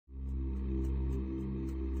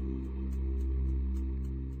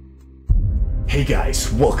Hey guys,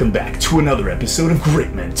 welcome back to another episode of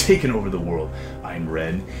Great Men Taking Over the World. I'm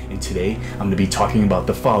Red, and today I'm going to be talking about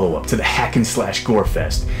the follow-up to the hack and slash gore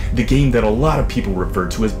fest, the game that a lot of people refer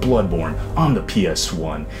to as Bloodborne on the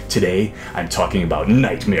PS1. Today, I'm talking about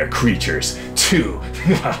Nightmare Creatures 2.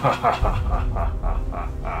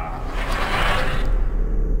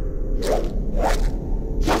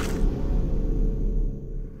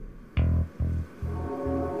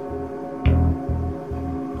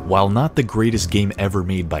 While not the greatest game ever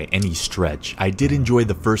made by any stretch, I did enjoy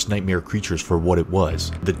the first Nightmare Creatures for what it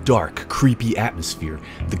was. The dark, creepy atmosphere,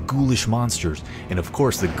 the ghoulish monsters, and of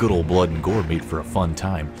course the good old blood and gore made for a fun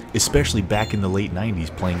time, especially back in the late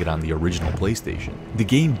 90s playing it on the original PlayStation. The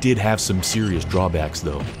game did have some serious drawbacks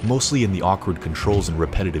though, mostly in the awkward controls and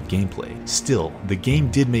repetitive gameplay. Still, the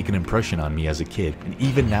game did make an impression on me as a kid, and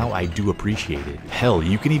even now I do appreciate it. Hell,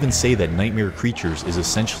 you can even say that Nightmare Creatures is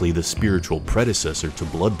essentially the spiritual predecessor to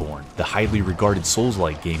Bloodborne, the highly regarded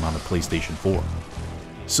Souls-like game on the PlayStation 4.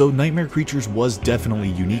 So Nightmare Creatures was definitely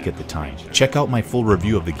unique at the time. Check out my full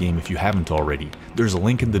review of the game if you haven't already. There's a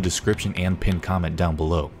link in the description and pinned comment down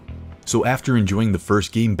below. So after enjoying the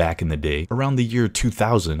first game back in the day, around the year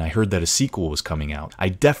 2000 I heard that a sequel was coming out. I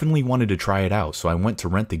definitely wanted to try it out, so I went to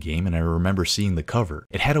rent the game and I remember seeing the cover.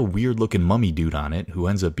 It had a weird looking mummy dude on it who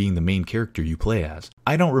ends up being the main character you play as.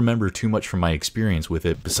 I don't remember too much from my experience with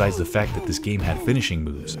it besides the fact that this game had finishing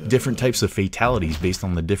moves, different types of fatalities based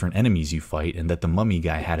on the different enemies you fight, and that the mummy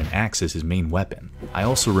guy had an axe as his main weapon. I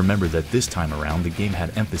also remember that this time around the game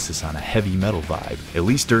had emphasis on a heavy metal vibe, at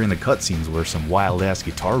least during the cutscenes where some wild ass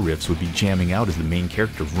guitar riffs would be jamming out as the main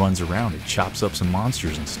character runs around and chops up some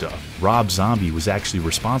monsters and stuff. Rob Zombie was actually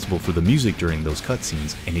responsible for the music during those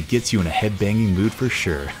cutscenes, and it gets you in a headbanging mood for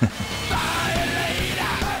sure.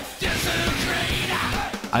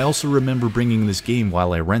 I also remember bringing this game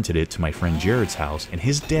while I rented it to my friend Jared's house, and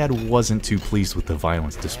his dad wasn't too pleased with the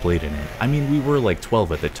violence displayed in it. I mean, we were like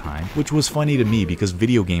 12 at the time, which was funny to me because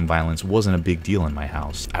video game violence wasn't a big deal in my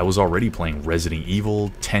house. I was already playing Resident Evil,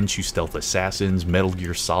 Tenchu Stealth Assassins, Metal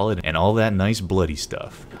Gear Solid, and all that nice bloody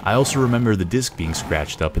stuff. I also remember the disc being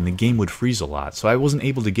scratched up and the game would freeze a lot, so I wasn't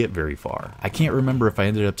able to get very far. I can't remember if I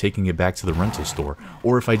ended up taking it back to the rental store,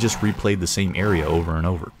 or if I just replayed the same area over and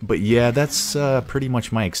over. But yeah, that's pretty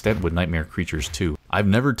much my extent with Nightmare Creatures 2. I've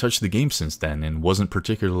never touched the game since then and wasn't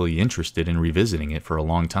particularly interested in revisiting it for a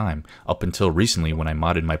long time, up until recently when I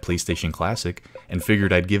modded my PlayStation Classic and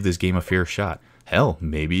figured I'd give this game a fair shot. Hell,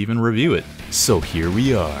 maybe even review it. So here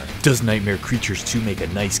we are. Does Nightmare Creatures 2 make a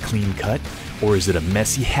nice clean cut? Or is it a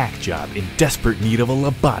messy hack job in desperate need of a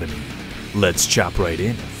lobotomy? Let's chop right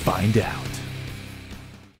in and find out.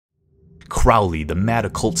 Crowley, the mad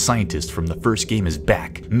occult scientist from the first game, is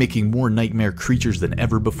back, making more nightmare creatures than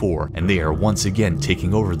ever before, and they are once again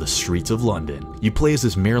taking over the streets of London. You play as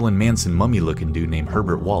this Marilyn Manson mummy-looking dude named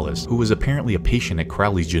Herbert Wallace, who was apparently a patient at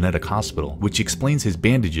Crowley's genetic hospital, which explains his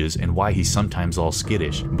bandages and why he's sometimes all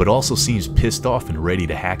skittish, but also seems pissed off and ready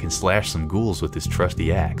to hack and slash some ghouls with his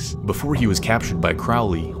trusty axe. Before he was captured by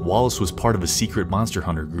Crowley, Wallace was part of a secret monster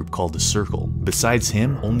hunter group called the Circle. Besides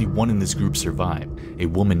him, only one in this group survived, a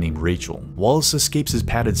woman named Rachel. Wallace escapes his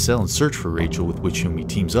padded cell in search for Rachel, with which whom he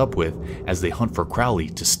teams up with as they hunt for Crowley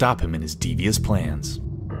to stop him in his devious plans.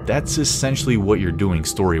 That's essentially what you're doing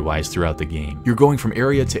story-wise throughout the game. You're going from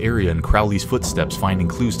area to area in Crowley's footsteps, finding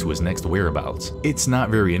clues to his next whereabouts. It's not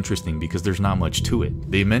very interesting because there's not much to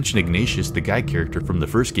it. They mention Ignatius, the guy character from the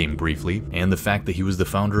first game, briefly, and the fact that he was the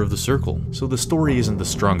founder of the Circle. So the story isn't the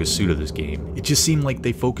strongest suit of this game. It just seemed like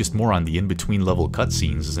they focused more on the in-between level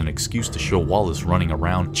cutscenes as an excuse to show Wallace running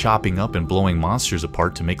around, chopping up and blowing monsters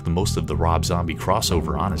apart to make the most of the Rob Zombie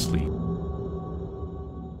crossover, honestly.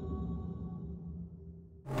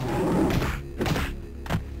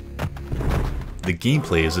 The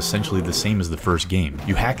gameplay is essentially the same as the first game.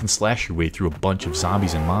 You hack and slash your way through a bunch of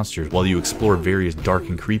zombies and monsters while you explore various dark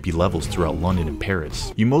and creepy levels throughout London and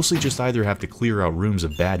Paris. You mostly just either have to clear out rooms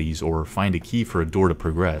of baddies or find a key for a door to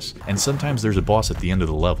progress, and sometimes there's a boss at the end of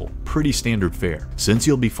the level. Pretty standard fare. Since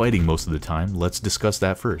you'll be fighting most of the time, let's discuss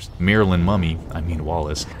that first. Marilyn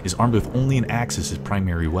Wallace, is armed with only an axe as his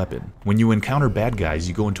primary weapon. When you encounter bad guys,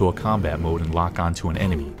 you go into a combat mode and lock onto an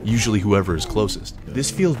enemy, usually whoever is closest.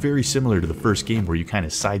 This feels very similar to the first game where you kind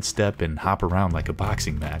of sidestep and hop around like a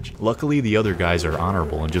boxing match. Luckily, the other guys are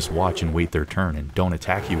honorable and just watch and wait their turn and don't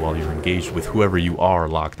attack you while you're engaged with whoever you are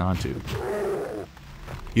locked onto.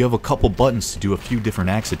 You have a couple buttons to do a few different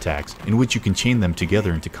axe attacks, in which you can chain them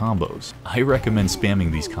together into combos. I recommend spamming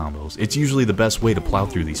these combos. It's usually the best way to plow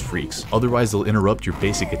through these freaks. Otherwise they'll interrupt your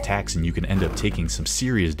basic attacks and you can end up taking some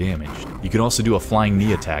serious damage. You can also do a flying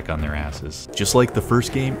knee attack on their asses. Just like the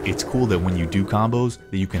first game, it's cool that when you do combos,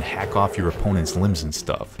 that you can hack off your opponent's limbs and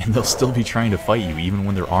stuff. And they'll still be trying to fight you even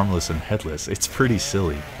when they're armless and headless. It's pretty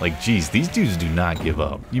silly. Like geez, these dudes do not give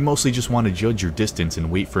up. You mostly just want to judge your distance and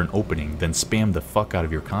wait for an opening, then spam the fuck out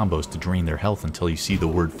of your combos to drain their health until you see the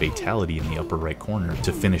word fatality in the upper right corner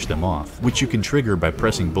to finish them off, which you can trigger by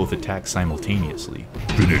pressing both attacks simultaneously.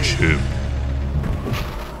 Finish him.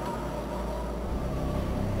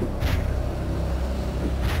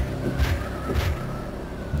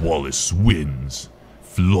 Wallace wins.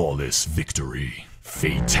 Flawless victory.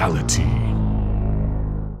 Fatality.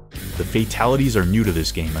 The fatalities are new to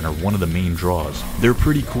this game and are one of the main draws. They're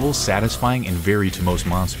pretty cool, satisfying, and vary to most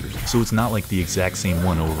monsters, so it's not like the exact same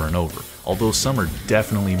one over and over. Although some are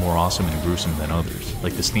definitely more awesome and gruesome than others,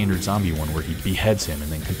 like the standard zombie one where he beheads him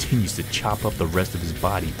and then continues to chop up the rest of his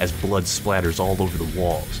body as blood splatters all over the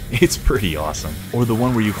walls. It's pretty awesome. Or the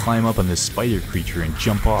one where you climb up on this spider creature and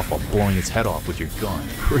jump off while blowing its head off with your gun.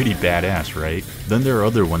 Pretty badass, right? Then there are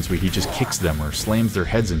other ones where he just kicks them or slams their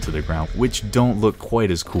heads into the ground, which don't look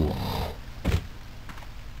quite as cool.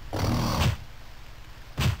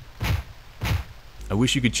 I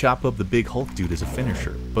wish you could chop up the big Hulk dude as a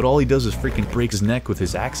finisher, but all he does is freaking break his neck with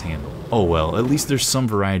his axe handle. Oh well, at least there's some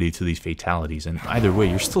variety to these fatalities, and either way,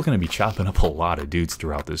 you're still gonna be chopping up a lot of dudes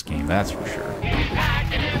throughout this game, that's for sure.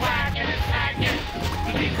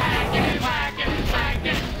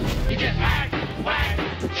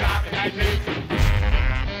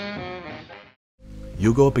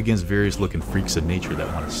 You'll go up against various looking freaks of nature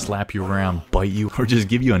that want to slap you around, bite you, or just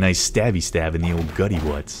give you a nice stabby stab in the old gutty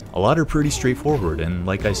what's. A lot are pretty straightforward, and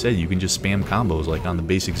like I said, you can just spam combos like on the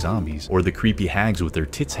basic zombies, or the creepy hags with their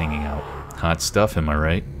tits hanging out. Hot stuff, am I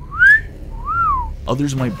right?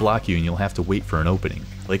 Others might block you and you'll have to wait for an opening.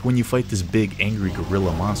 Like when you fight this big angry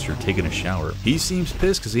gorilla monster taking a shower. He seems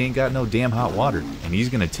pissed because he ain't got no damn hot water, and he's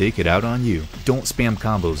gonna take it out on you. Don't spam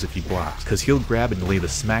combos if he blocks, because he'll grab and lay the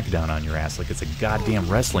smackdown on your ass like it's a goddamn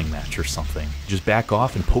wrestling match or something. Just back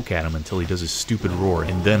off and poke at him until he does his stupid roar,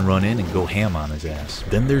 and then run in and go ham on his ass.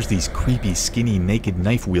 Then there's these creepy, skinny, naked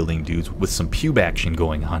knife-wielding dudes with some pube action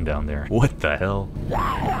going on down there. What the hell?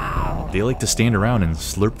 They like to stand around and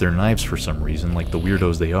slurp their knives for some reason, like the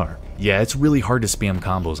weirdos they are. Yeah, it's really hard to spam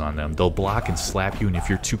combos on them. They'll block and slap you, and if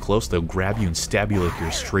you're too close, they'll grab you and stab you like you're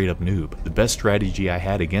a straight up noob. The best strategy I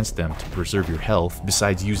had against them to preserve your health,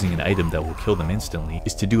 besides using an item that will kill them instantly,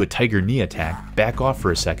 is to do a tiger knee attack, back off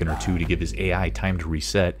for a second or two to give his AI time to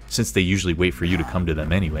reset, since they usually wait for you to come to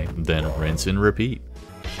them anyway, then rinse and repeat.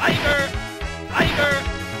 Tiger! Tiger!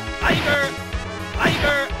 Tiger!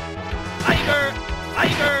 Tiger! Tiger!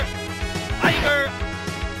 Tiger! Tiger!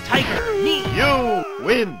 Tiger knee! You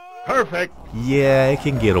win. Perfect. Yeah, it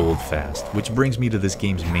can get old fast, which brings me to this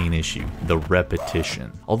game's main issue, the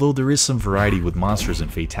repetition. Although there is some variety with monsters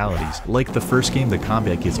and fatalities, like the first game, the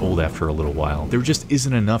combat gets old after a little while. There just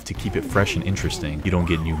isn't enough to keep it fresh and interesting. You don't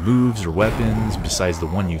get new moves or weapons, besides the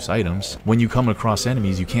one-use items. When you come across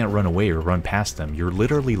enemies, you can't run away or run past them. You're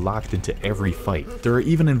literally locked into every fight. There are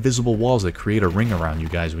even invisible walls that create a ring around you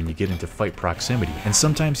guys when you get into fight proximity, and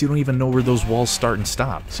sometimes you don't even know where those walls start and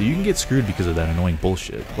stop, so you can get screwed because of that annoying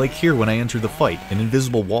bullshit. Like here, when I enter the fight, an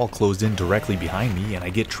invisible wall closed in directly behind me and I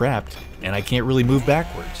get trapped, and I can't really move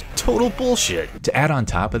backwards. Total bullshit! To add on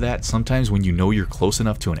top of that, sometimes when you know you're close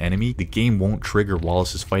enough to an enemy, the game won't trigger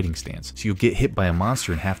Wallace's fighting stance, so you'll get hit by a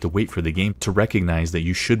monster and have to wait for the game to recognize that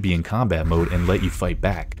you should be in combat mode and let you fight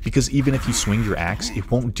back. Because even if you swing your axe,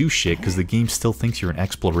 it won't do shit because the game still thinks you're in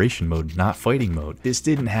exploration mode, not fighting mode. This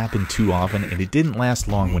didn't happen too often, and it didn't last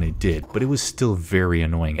long when it did, but it was still very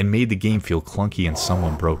annoying and made the game feel clunky and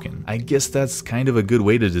somewhat broken. I guess that's kind of a good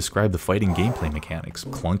way to describe the fighting gameplay mechanics,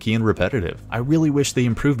 clunky and repetitive. I really wish they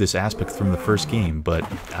improved this aspect from the first game, but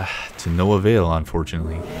to no avail,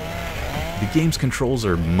 unfortunately. The game's controls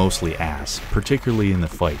are mostly ass, particularly in the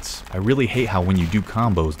fights. I really hate how when you do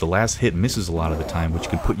combos, the last hit misses a lot of the time, which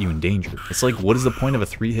could put you in danger. It's like, what is the point of a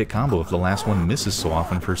 3-hit combo if the last one misses so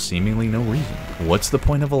often for seemingly no reason? What's the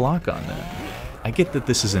point of a lock-on then? I get that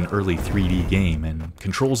this is an early 3D game, and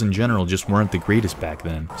controls in general just weren't the greatest back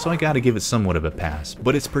then, so I gotta give it somewhat of a pass,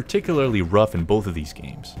 but it's particularly rough in both of these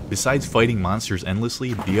games. Besides fighting monsters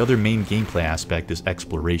endlessly, the other main gameplay aspect is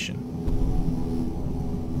exploration.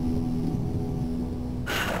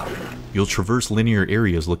 You'll traverse linear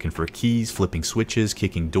areas looking for keys, flipping switches,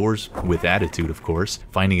 kicking doors, with attitude of course,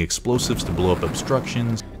 finding explosives to blow up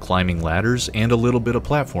obstructions, climbing ladders, and a little bit of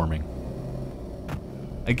platforming.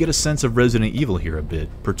 I get a sense of Resident Evil here a bit,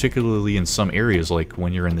 particularly in some areas like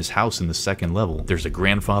when you're in this house in the second level. There's a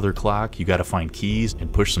grandfather clock, you gotta find keys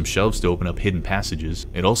and push some shelves to open up hidden passages.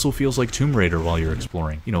 It also feels like Tomb Raider while you're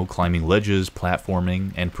exploring. You know, climbing ledges,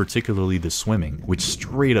 platforming, and particularly the swimming, which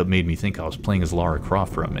straight up made me think I was playing as Lara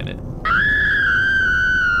Croft for a minute.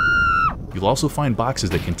 You'll also find boxes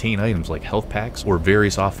that contain items like health packs or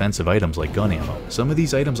various offensive items like gun ammo. Some of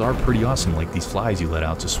these items are pretty awesome, like these flies you let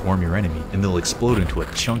out to swarm your enemy, and they'll explode into a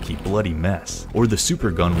chunky, bloody mess. Or the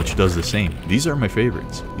super gun, which does the same. These are my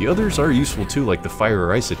favorites. The others are useful too, like the fire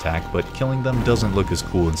or ice attack, but killing them doesn't look as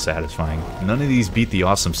cool and satisfying. None of these beat the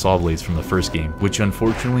awesome saw blades from the first game, which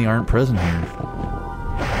unfortunately aren't present here.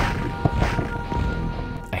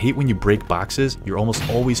 I hate when you break boxes, you're almost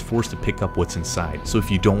always forced to pick up what's inside. So if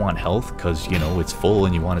you don't want health, cause you know, it's full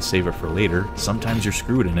and you want to save it for later, sometimes you're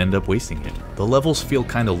screwed and end up wasting it. The levels feel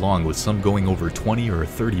kinda long, with some going over 20 or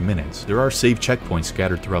 30 minutes. There are save checkpoints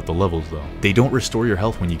scattered throughout the levels though. They don't restore your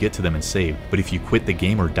health when you get to them and save, but if you quit the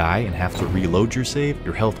game or die and have to reload your save,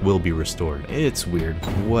 your health will be restored. It's weird.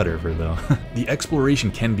 Whatever though. The exploration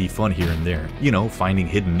can be fun here and there. You know, finding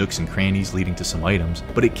hidden nooks and crannies leading to some items,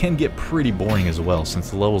 but it can get pretty boring as well since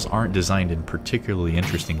the levels aren't designed in particularly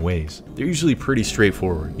interesting ways. They're usually pretty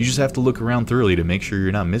straightforward. You just have to look around thoroughly to make sure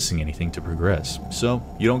you're not missing anything to progress. So,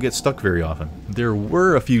 you don't get stuck very often. There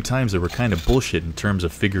were a few times that were kind of bullshit in terms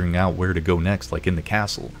of figuring out where to go next, like in the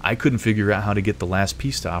castle. I couldn't figure out how to get the last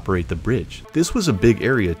piece to operate the bridge. This was a big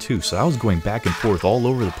area too, so I was going back and forth all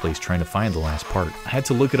over the place trying to find the last part. I had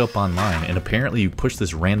to look it up online, and apparently you push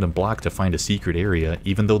this random block to find a secret area,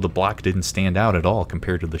 even though the block didn't stand out at all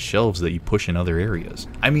compared to the shelves that you push in other areas.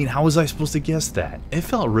 I mean, how was I supposed to guess that? It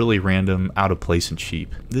felt really random, out of place, and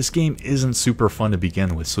cheap. This game isn't super fun to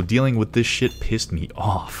begin with, so dealing with this shit pissed me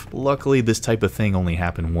off. Luckily, this type of thing only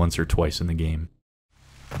happened once or twice in the game.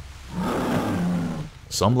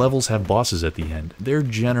 Some levels have bosses at the end. They're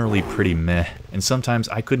generally pretty meh, and sometimes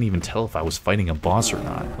I couldn't even tell if I was fighting a boss or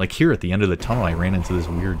not. Like here at the end of the tunnel, I ran into this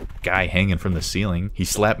weird guy hanging from the ceiling. He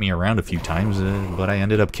slapped me around a few times, but I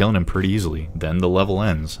ended up killing him pretty easily. Then the level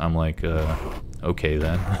ends. I'm like, okay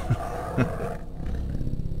then.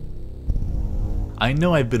 I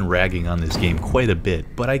know I've been ragging on this game quite a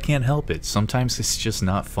bit, but I can't help it. Sometimes it's just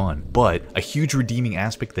not fun. But a huge redeeming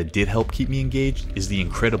aspect that did help keep me engaged is the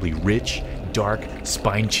incredibly rich, dark,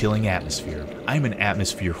 spine-chilling atmosphere. I'm an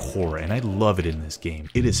atmosphere whore, and I love it in this game.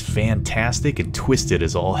 It is fantastic and twisted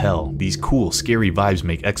as all hell. These cool, scary vibes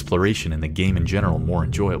make exploration and the game in general more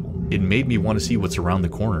enjoyable. It made me want to see what's around the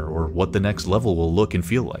corner, or what the next level will look and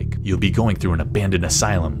feel like. You'll be going through an abandoned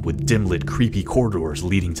asylum with dim-lit, creepy corridors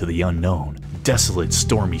leading to the unknown. Desolate,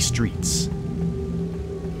 stormy streets.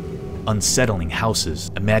 Unsettling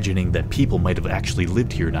houses, imagining that people might have actually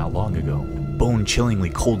lived here not long ago.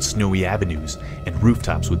 Bone-chillingly cold, snowy avenues, and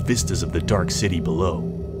rooftops with vistas of the dark city below.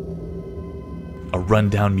 A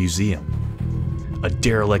rundown museum. A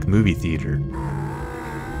derelict movie theater.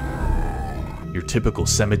 Your typical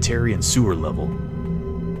cemetery and sewer level.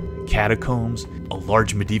 Catacombs, a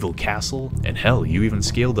large medieval castle, and hell, you even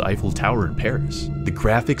scaled the Eiffel Tower in Paris. The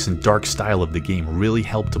graphics and dark style of the game really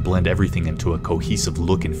helped to blend everything into a cohesive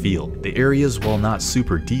look and feel. The areas, while not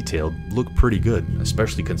super detailed, look pretty good,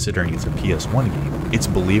 especially considering it's a PS1 game. It's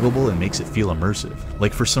believable and makes it feel immersive.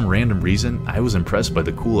 Like for some random reason, I was impressed by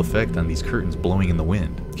the cool effect on these curtains blowing in the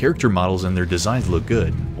wind. Character models and their designs look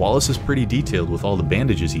good. Wallace is pretty detailed with all the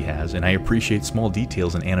bandages he has, and I appreciate small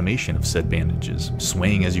details and animation of said bandages,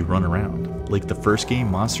 swaying as you run around. Like the first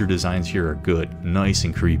game, monster designs here are good, nice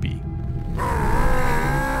and creepy.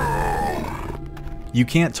 You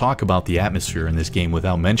can't talk about the atmosphere in this game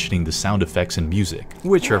without mentioning the sound effects and music,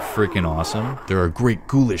 which are freaking awesome. There are great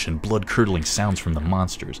ghoulish and blood-curdling sounds from the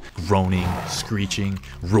monsters, groaning, screeching,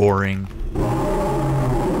 roaring.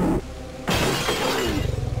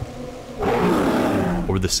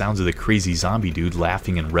 Or the sounds of the crazy zombie dude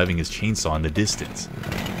laughing and revving his chainsaw in the distance.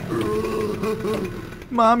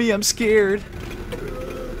 Mommy, I'm scared.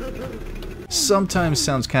 Sometimes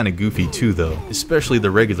sounds kinda goofy too though, especially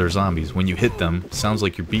the regular zombies. When you hit them, sounds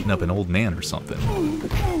like you're beating up an old man or something.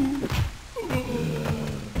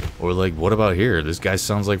 Or like, what about here? This guy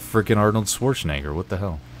sounds like frickin' Arnold Schwarzenegger, what the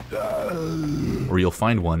hell? Or you'll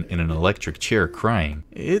find one in an electric chair crying.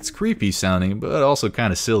 It's creepy sounding, but also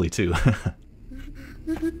kinda silly too.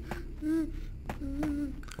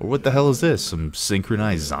 Or what the hell is this? Some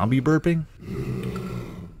synchronized zombie burping?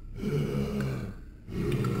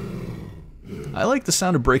 I like the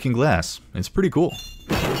sound of breaking glass. It's pretty cool.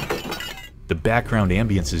 The background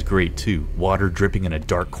ambience is great too. Water dripping in a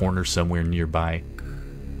dark corner somewhere nearby.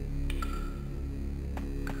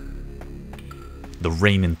 the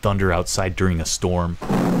rain and thunder outside during a storm,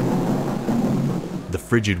 the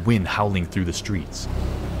frigid wind howling through the streets.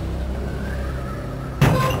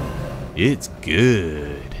 It's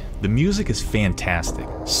good. The music is fantastic.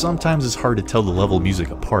 Sometimes it's hard to tell the level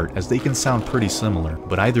music apart as they can sound pretty similar,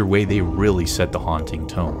 but either way they really set the haunting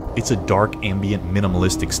tone. It's a dark, ambient,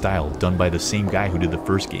 minimalistic style done by the same guy who did the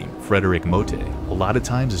first game, Frederic Mote. A lot of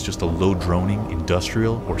times it's just a low droning,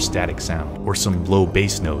 industrial, or static sound, or some low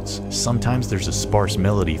bass notes. Sometimes there's a sparse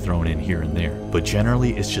melody thrown in here and there, but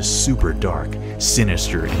generally it's just super dark,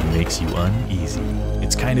 sinister, and makes you uneasy.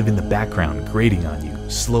 It's kind of in the background, grating on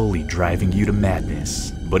you, slowly driving you to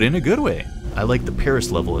madness. But in a good way. I like the Paris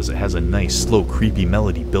level as it has a nice, slow, creepy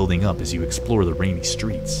melody building up as you explore the rainy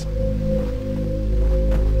streets.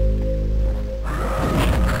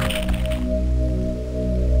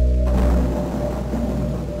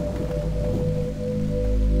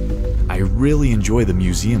 I really enjoy the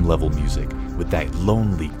museum level music with that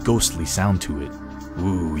lonely, ghostly sound to it.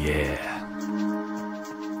 Ooh yeah.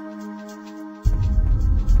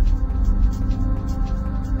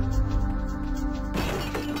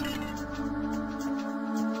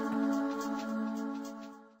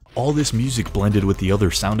 All this music blended with the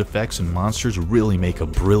other sound effects and monsters really make a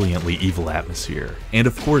brilliantly evil atmosphere. And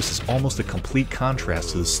of course, it's almost a complete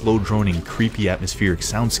contrast to the slow droning, creepy atmospheric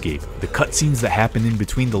soundscape. The cutscenes that happen in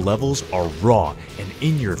between the levels are raw and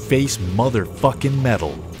in-your-face motherfucking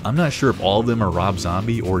metal. I'm not sure if all of them are Rob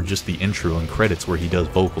Zombie or just the intro and credits where he does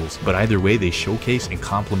vocals, but either way they showcase and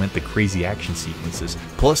complement the crazy action sequences.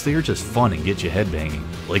 Plus they are just fun and get you headbanging.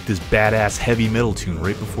 Like this badass heavy metal tune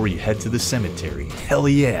right before you head to the cemetery. Hell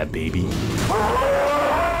yeah, baby.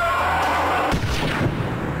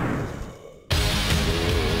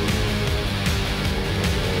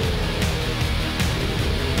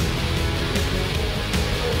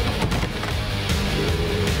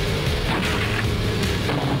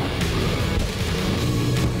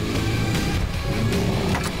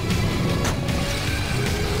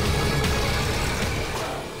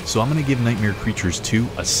 So I'm gonna give Nightmare Creatures 2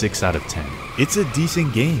 a 6 out of 10. It's a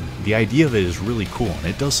decent game. The idea of it is really cool and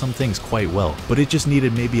it does some things quite well, but it just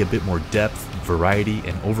needed maybe a bit more depth, variety,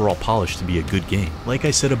 and overall polish to be a good game. Like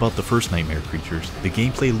I said about the first Nightmare Creatures, the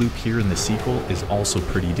gameplay loop here in the sequel is also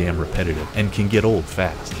pretty damn repetitive and can get old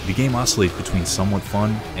fast. The game oscillates between somewhat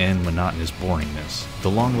fun and monotonous boringness.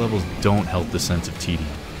 The long levels don't help the sense of tedium.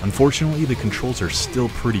 Unfortunately, the controls are still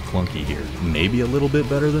pretty clunky here. Maybe a little bit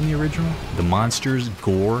better than the original? The monsters,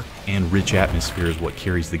 gore, and rich atmosphere is what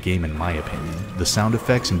carries the game in my opinion. The sound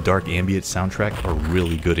effects and dark ambient soundtrack are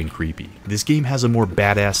really good and creepy. This game has a more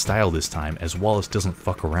badass style this time as Wallace doesn't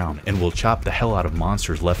fuck around and will chop the hell out of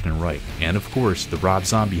monsters left and right. And of course, the Rob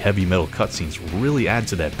Zombie heavy metal cutscenes really add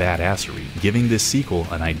to that badassery, giving this sequel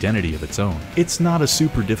an identity of its own. It's not a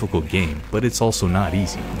super difficult game, but it's also not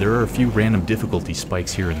easy. There are a few random difficulty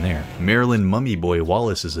spikes here and there. Maryland Mummy Boy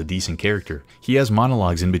Wallace is a decent character. He has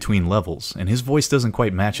monologues in between levels, and his voice doesn't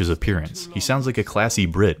quite match his appearance. He sounds like a classy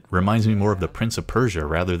Brit, reminds me more of the Prince of Persia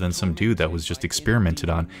rather than some dude that was just experimented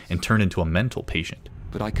on and turned into a mental patient.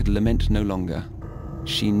 But I could lament no longer.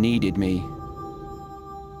 She needed me.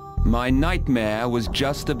 My nightmare was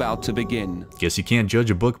just about to begin. Guess you can't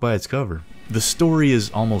judge a book by its cover. The story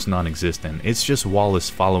is almost non-existent. It's just Wallace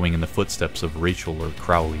following in the footsteps of Rachel or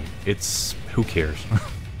Crowley. It's... who cares?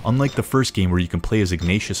 Unlike the first game where you can play as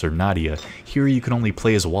Ignatius or Nadia, here you can only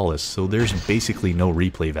play as Wallace, so there's basically no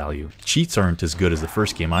replay value. Cheats aren't as good as the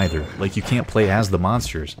first game either, like you can't play as the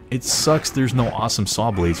monsters. It sucks there's no awesome saw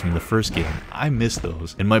blades from the first game. I miss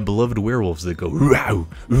those. And my beloved werewolves that go row,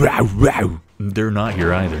 row, row. They're not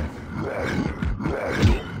here either.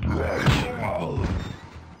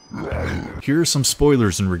 Here are some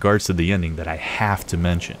spoilers in regards to the ending that I have to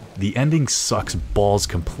mention. The ending sucks balls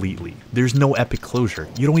completely. There's no epic closure.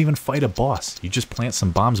 You don't even fight a boss. You just plant some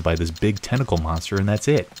bombs by this big tentacle monster and that's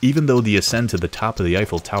it. Even though the ascent to the top of the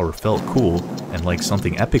Eiffel Tower felt cool and like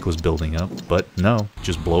something epic was building up, but no,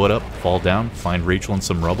 just blow it up, fall down, find Rachel in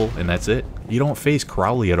some rubble, and that's it. You don't face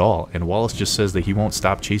Crowley at all, and Wallace just says that he won't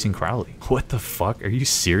stop chasing Crowley. What the fuck? Are you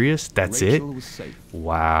serious? That's it?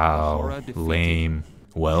 Wow, lame.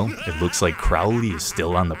 Well, it looks like Crowley is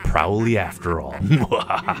still on the prowly after all.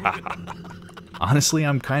 Honestly,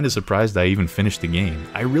 I'm kinda surprised I even finished the game.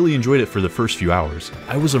 I really enjoyed it for the first few hours.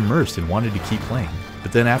 I was immersed and wanted to keep playing.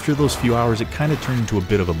 But then after those few hours, it kinda turned into a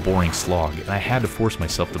bit of a boring slog, and I had to force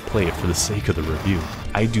myself to play it for the sake of the review.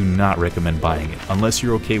 I do not recommend buying it, unless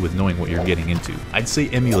you're okay with knowing what you're getting into. I'd say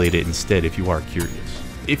emulate it instead if you are curious.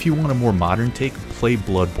 If you want a more modern take, play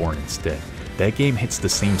Bloodborne instead. That game hits the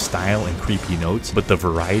same style and creepy notes, but the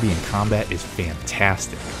variety in combat is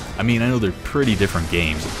fantastic. I mean, I know they're pretty different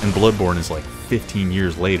games, and Bloodborne is like 15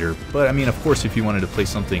 years later, but I mean, of course, if you wanted to play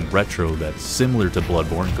something retro that's similar to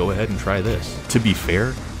Bloodborne, go ahead and try this. To be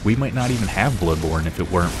fair, we might not even have Bloodborne if it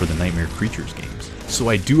weren't for the Nightmare Creatures games. So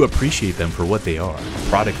I do appreciate them for what they are, a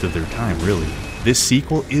product of their time, really. This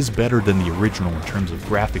sequel is better than the original in terms of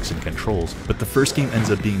graphics and controls, but the first game ends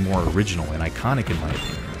up being more original and iconic in my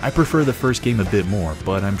opinion. I prefer the first game a bit more,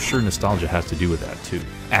 but I'm sure nostalgia has to do with that too.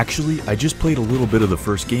 Actually, I just played a little bit of the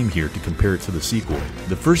first game here to compare it to the sequel.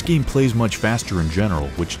 The first game plays much faster in general,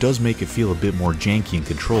 which does make it feel a bit more janky and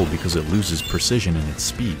controlled because it loses precision in its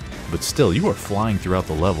speed. But still, you are flying throughout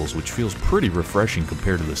the levels, which feels pretty refreshing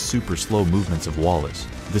compared to the super slow movements of Wallace.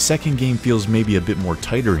 The second game feels maybe a bit more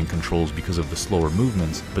tighter in controls because of the slower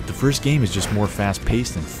movements, but the first game is just more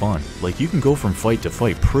fast-paced and fun. Like, you can go from fight to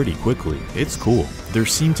fight pretty quickly. It's cool. There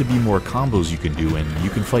seem to be more combos you can do, and you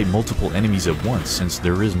can fight multiple enemies at once since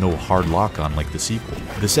there is no hard lock-on like the sequel.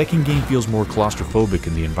 The second game feels more claustrophobic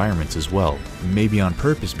in the environments as well, maybe on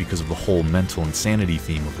purpose because of the whole mental insanity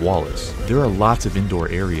theme of Wallace. There are lots of indoor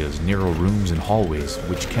areas, narrow rooms, and hallways,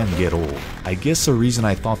 which can get old. I guess the reason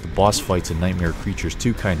I thought the boss fights in Nightmare Creatures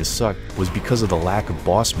 2 kinda sucked was because of the lack of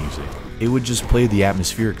boss music. It would just play the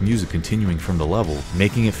atmospheric music continuing from the level,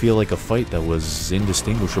 making it feel like a fight that was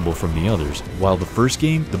indistinguishable from the others. While the first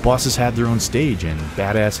game, the bosses had their own stage and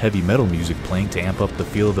badass heavy metal music playing to amp up the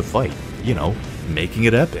feel of the fight. You know, making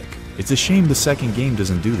it epic. It's a shame the second game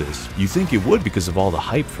doesn't do this. You think it would because of all the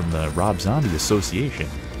hype from the Rob Zombie association.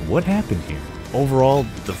 What happened here? Overall,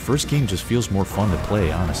 the first game just feels more fun to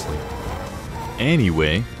play, honestly.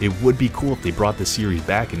 Anyway, it would be cool if they brought the series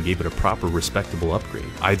back and gave it a proper respectable upgrade,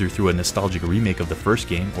 either through a nostalgic remake of the first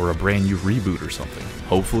game or a brand new reboot or something.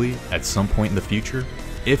 Hopefully, at some point in the future,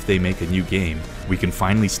 if they make a new game, we can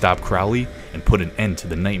finally stop Crowley and put an end to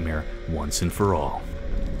the nightmare once and for all.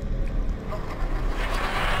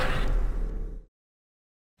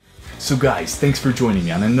 So guys, thanks for joining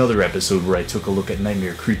me on another episode where I took a look at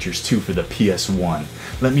Nightmare Creatures 2 for the PS1.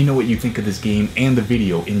 Let me know what you think of this game and the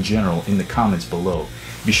video in general in the comments below.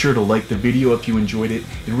 Be sure to like the video if you enjoyed it.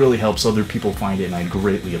 It really helps other people find it and I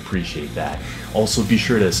greatly appreciate that. Also be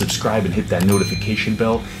sure to subscribe and hit that notification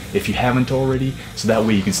bell if you haven't already, so that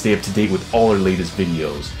way you can stay up to date with all our latest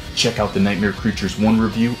videos. Check out the Nightmare Creatures 1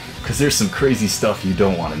 review, because there's some crazy stuff you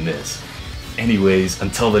don't want to miss. Anyways,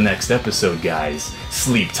 until the next episode, guys,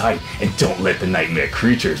 sleep tight and don't let the Nightmare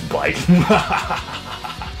Creatures bite.